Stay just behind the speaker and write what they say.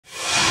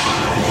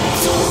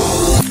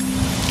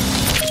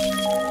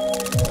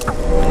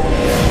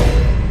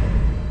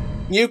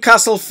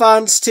Newcastle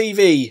Fans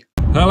TV.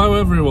 Hello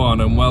everyone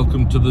and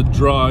welcome to the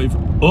Drive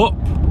Up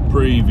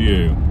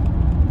preview.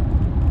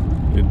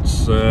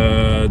 It's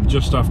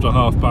just after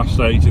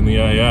 8:30 in the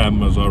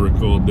AM as I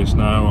record this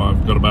now.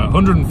 I've got about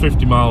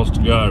 150 miles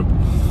to go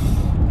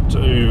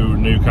to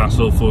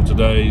Newcastle for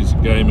today's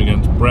game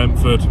against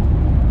Brentford,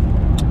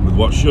 with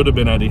what should have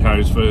been Eddie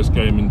Howe's first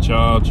game in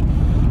charge.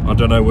 I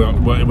don't know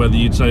whether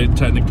you'd say it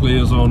technically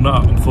is or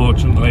not.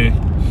 Unfortunately,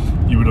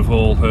 you would have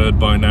all heard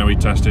by now he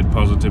tested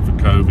positive for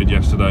COVID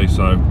yesterday,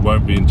 so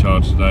won't be in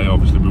charge today.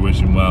 Obviously we wish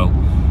him well,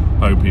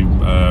 hope he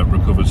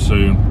recovers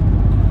soon.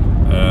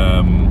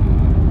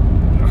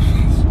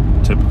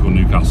 Typical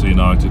Newcastle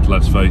United,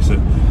 let's face it.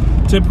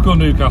 Typical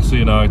Newcastle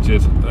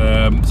United.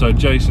 So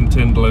Jason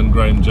Tindall and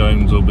Graham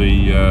Jones will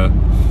be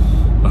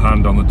the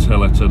hand on the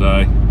tiller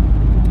today.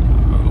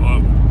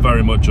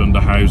 Very much under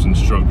Howe's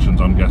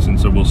instructions, I'm guessing,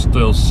 so we'll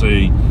still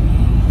see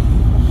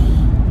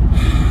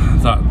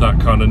that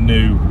kind of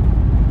new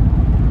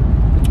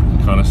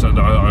kind of set.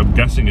 I'm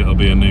guessing it'll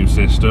be a new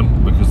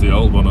system because the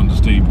old one under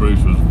Steve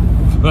Bruce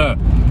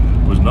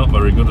was not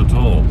very good at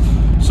all.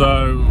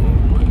 So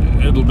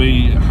it'll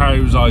be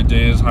Howe's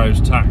ideas, Howe's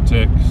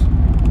tactics.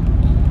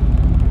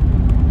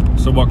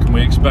 So what can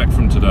we expect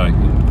from today?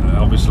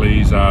 Obviously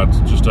he's had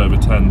just over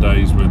 10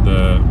 days with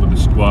the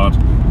squad.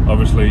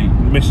 Obviously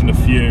missing a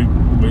few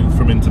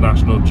from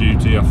international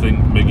duty. I think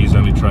Miggy's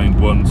only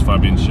trained once,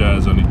 Fabian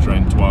Scher's only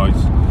trained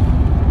twice.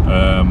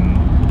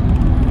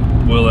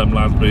 Will them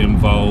lads be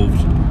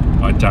involved?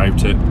 I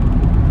doubt it.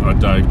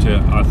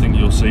 I think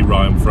you'll see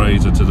Ryan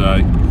Fraser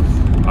today.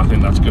 I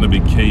think that's going to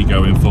be key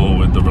going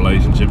forward, the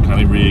relationship. Can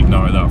he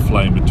reignite that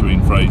flame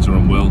between Fraser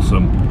and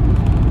Wilson,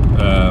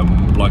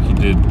 like he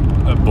did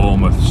at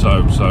Bournemouth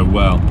so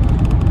well?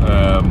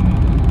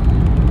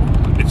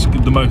 It's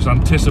the most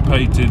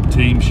anticipated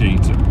team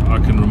sheet I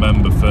can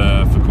remember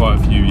for quite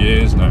a few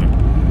years now.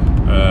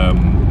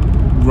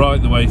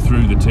 Right the way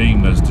through the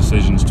team there's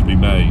decisions to be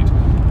made.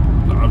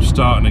 I'm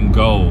starting in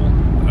goal.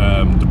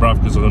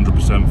 Dubravka's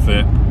 100%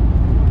 fit.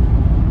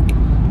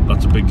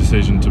 That's a big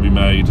decision to be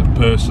made.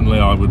 Personally,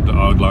 I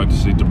would like to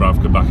see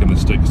Dubravka back in the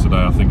sticks today.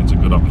 I think it's a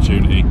good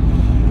opportunity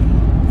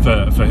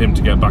for him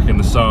to get back in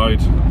the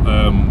side.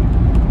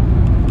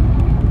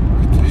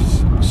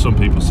 Some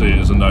people see it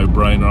as a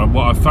no-brainer.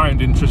 What I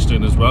found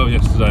interesting as well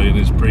yesterday in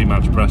his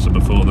pre-match presser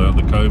before the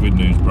COVID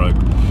news broke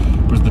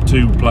was the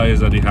two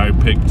players Eddie Howe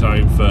picked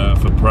out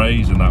for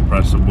praise in that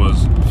presser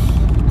was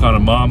kind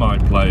of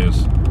Marmite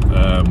players,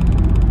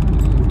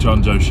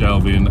 John Joe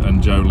Shelby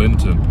and Joe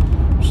Linton.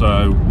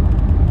 So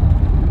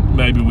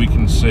maybe we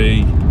can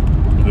see,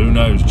 who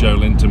knows, Joe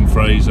Linton,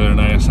 Fraser and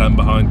ASM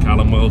behind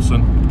Callum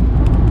Wilson.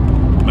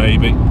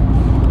 Maybe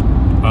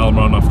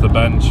Almiron off the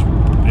bench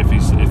if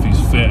he's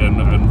fit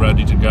and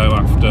ready to go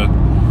after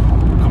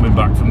coming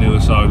back from the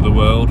other side of the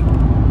world.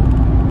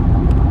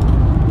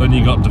 Then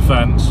you got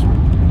defence.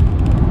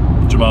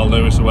 Jamal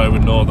Lewis away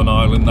with Northern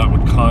Ireland. That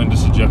would kind of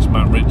suggest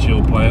Matt Ritchie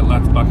will play at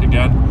left back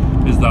again.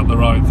 Is that the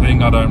right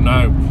thing? I don't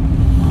know.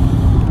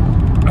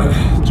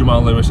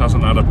 Jamal Lewis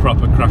hasn't had a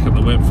proper crack at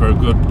the whip for a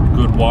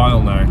good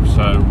while now,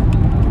 so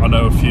I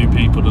know a few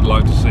people would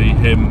like to see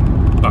him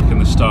back in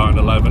the starting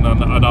 11,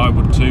 and I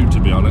would too, to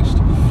be honest.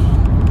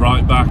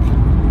 Right back,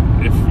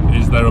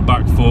 is there a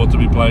back four to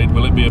be played?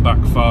 Will it be a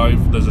back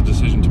five? There's a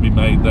decision to be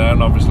made there,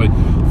 and obviously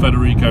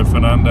Federico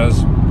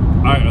Fernandez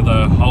out of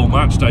the whole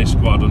matchday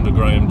squad under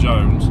Graham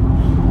Jones.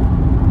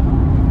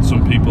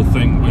 Some people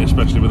think,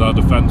 especially with our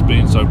defence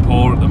being so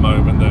poor at the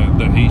moment,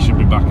 that he should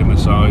be back in the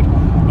side,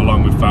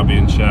 along with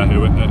Fabian Scher,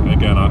 who,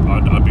 again,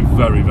 I'd be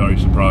very, very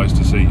surprised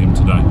to see him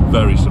today.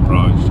 Very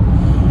surprised,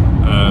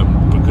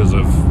 because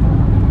of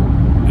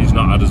he's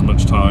not had as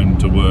much time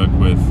to work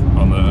with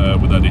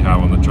Eddie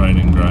Howe on the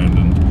training ground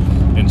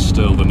and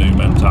instill the new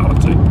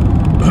mentality,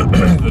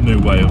 the new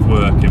way of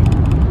working.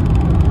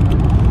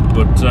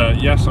 But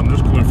yes, I'm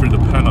just coming through the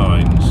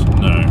Pennines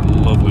now.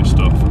 Lovely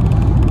stuff.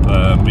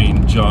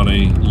 Meeting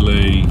Johnny,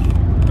 Lee,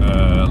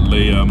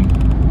 Liam,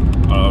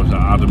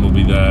 Adam will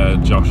be there,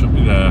 Josh will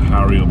be there,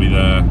 Harry will be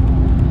there,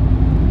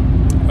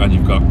 and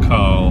you've got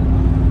Carl,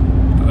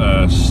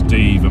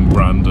 Steve and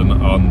Brandon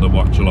on the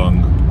watch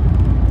along,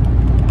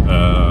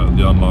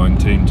 the online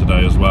team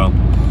today as well.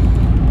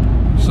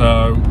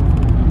 So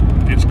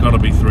it's got to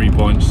be 3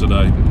 points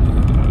today.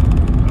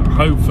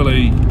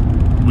 Hopefully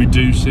we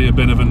do see a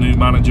bit of a new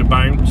manager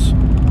bounce.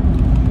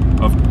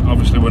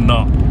 Obviously we're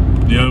not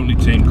the only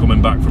team coming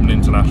back from an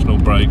international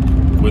break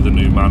with a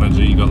new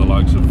manager. You got the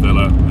likes of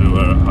Villa, who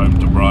are at home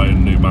to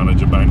Brighton, new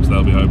manager bounce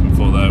they'll be hoping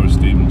for there with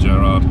Steven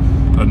Gerrard,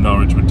 and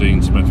Norwich with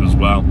Dean Smith as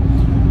well.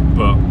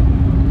 But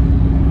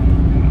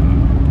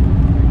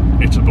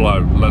it's a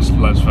blow, let's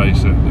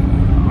face it.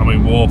 I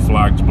mean, War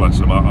Flags, bless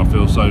them, I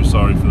feel so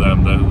sorry for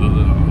them.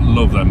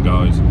 Love them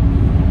guys.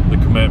 The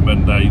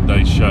commitment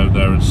they showed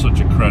there is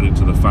such a credit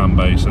to the fan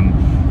base, and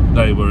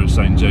they were at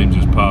St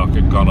James's Park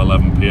at gone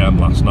 11 PM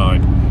last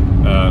night,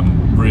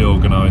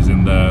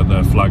 reorganising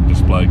their flag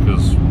display,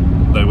 because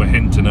they were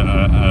hinting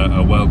at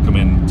a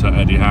welcoming to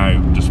Eddie Howe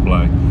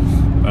display,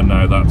 and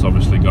now that's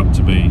obviously got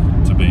to be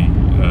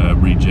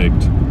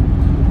rejigged.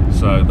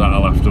 So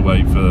that'll have to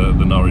wait for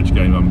the Norwich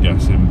game, I'm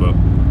guessing. But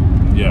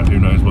yeah, who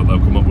knows what they'll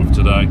come up with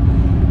today.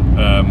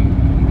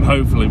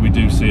 Hopefully we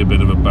do see a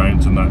bit of a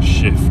bounce and that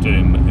shift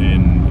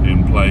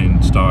in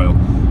playing style,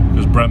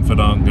 because Brentford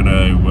aren't going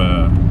to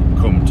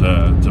come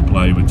to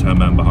play with 10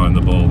 men behind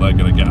the ball. They're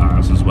going to get at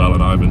us as well,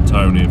 and Ivan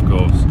Toney, of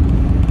course,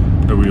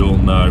 who we all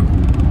know.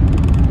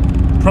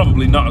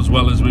 Probably not as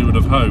well as we would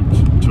have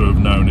hoped to have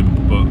known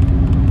him, but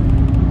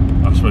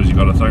I suppose you've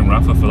got to thank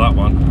Rafa for that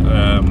one.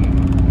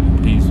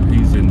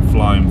 He's in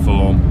flying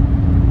form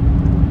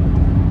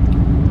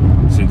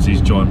since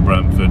he's joined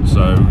Brentford,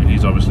 so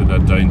he's obviously their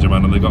danger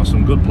man, and they've got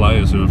some good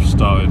players who have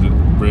started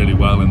really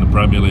well in the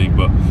Premier League.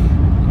 But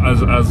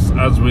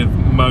as with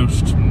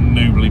most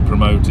newly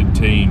promoted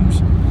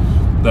teams,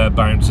 their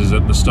bounces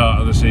at the start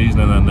of the season,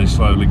 and then they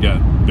slowly get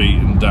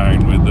beaten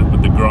down with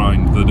the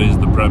grind that is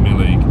the Premier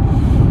League.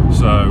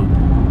 So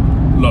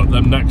look,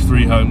 them next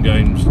 3 home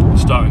games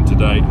starting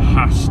today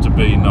has to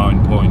be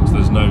 9 points.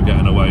 There's no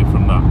getting away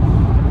from that,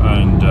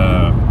 and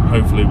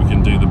hopefully we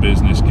can do the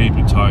business, keep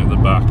it tight at the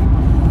back.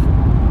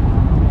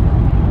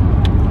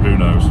 Who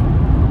knows?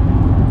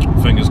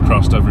 Fingers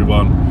crossed,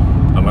 everyone,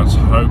 and let's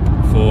hope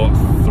for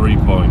 3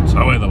 points.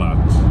 Away the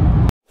lads.